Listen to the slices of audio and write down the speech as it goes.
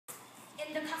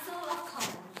in the castle of colors.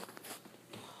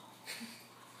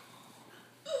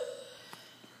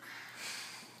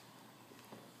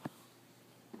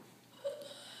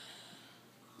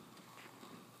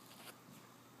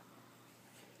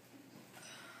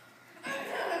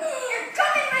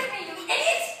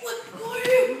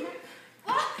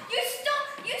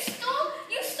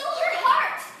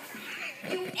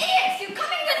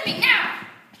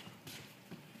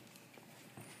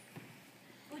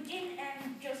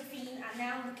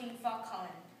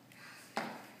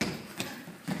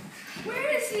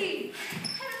 Where is he?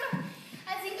 I don't know. I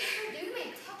think her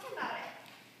roommate talking about it.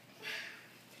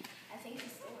 I think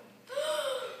he's still.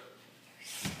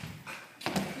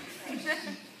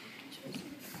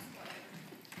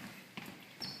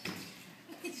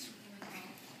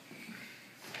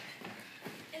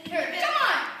 Here, come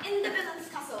on! In the villain's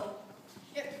castle.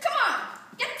 Here, come on!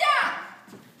 Get down!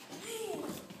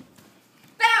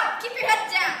 Bow! Keep your head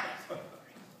down!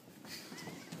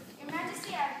 Your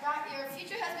Majesty, I've brought your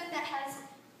future husband that has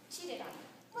cheated on you.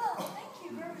 Well, thank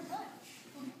you very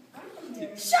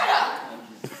much. Shut up!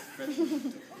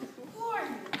 Who are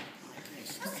you?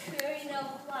 I'm sure you know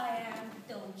who I am,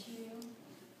 don't you?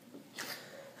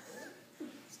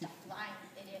 Stop lying,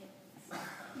 idiot.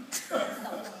 Stop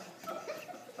lying.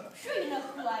 Sure you know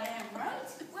who I am, right?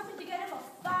 We've been together for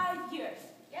 5 years.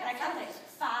 Yeah, and I counted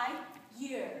 5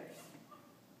 years.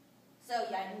 So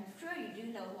yeah, I'm sure you do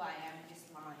know who I am,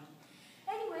 just lying.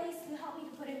 Anyways, you help me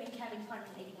to put him in cabin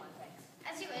 181, thanks.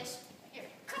 As you wish. Here,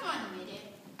 come on, you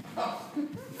idiot. Oh.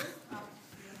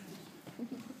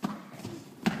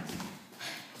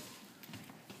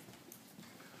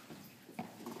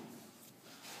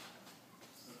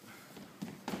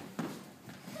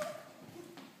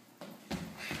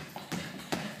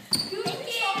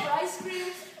 Ice cream?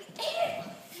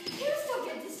 You still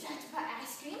get distracted by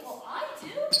ice cream? Well, I do.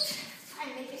 Try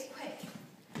and make it quick.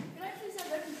 Can I please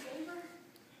have every flavor?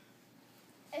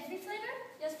 Every flavor?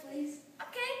 Yes, please.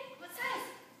 Okay. What size?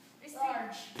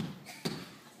 Large.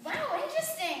 Wow,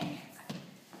 interesting.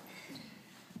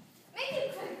 Make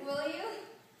it quick, will you?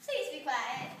 Please be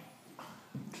quiet.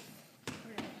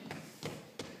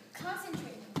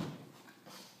 Concentrate.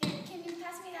 Here, can you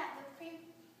pass me that whipped cream?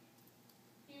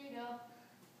 Here you go.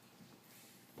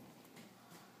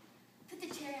 Put the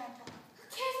cherry on top. Who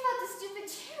cares about the stupid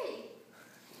cherry?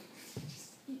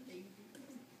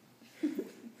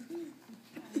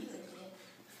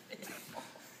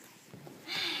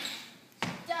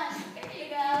 Done. Here you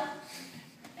go.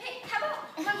 Hey, how about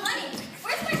my money?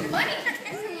 Where's my money?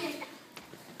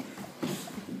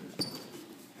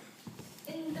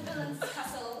 In the villain's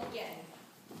castle again.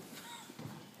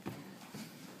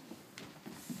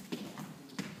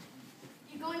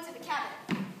 You go into the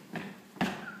cabin.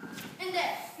 In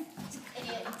there.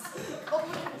 Idiots.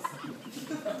 Open this.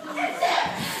 In there.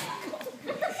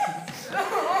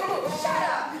 Shut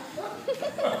up.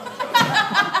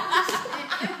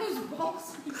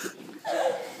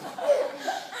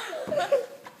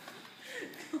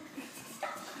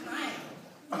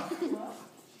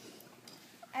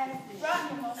 I've brought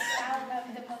the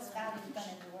most valuable gun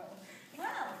in the world.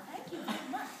 Wow, thank you very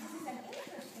much. This is an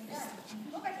interesting gun.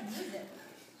 I hope I can use it.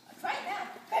 I'll try it now.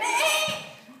 Ready?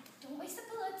 Don't waste the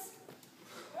bullets.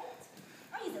 Right?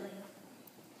 I'll use it later.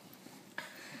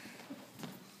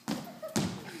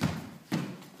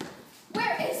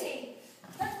 Where is he?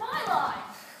 That's my line.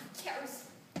 Who cares?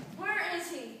 Where is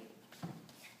he?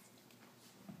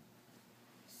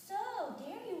 So,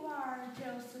 there you are,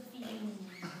 Josephine.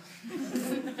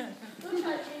 Don't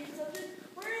try to change the subject.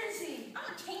 Where is he? I'm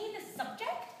not changing the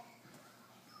subject.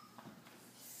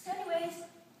 Anyways,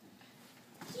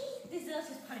 he deserves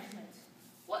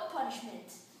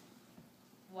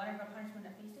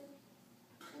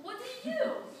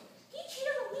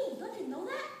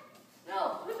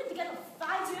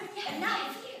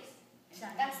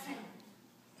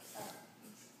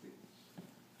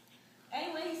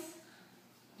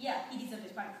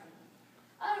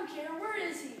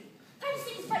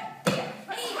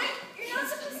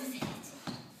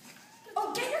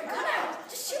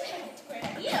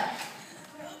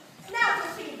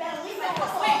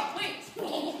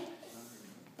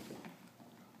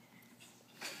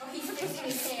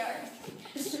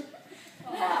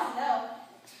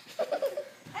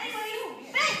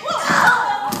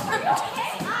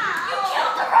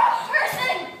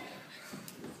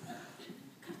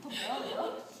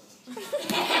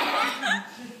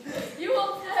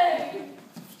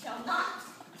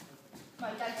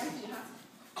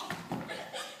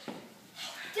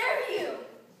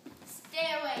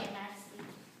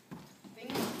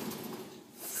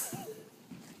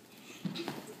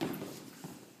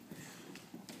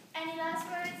Any last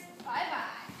words?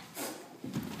 Bye-bye.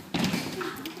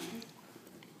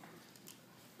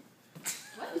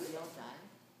 What is your time?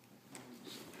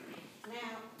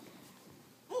 Now,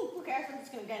 who cares? I'm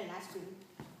just going to get an ice cream.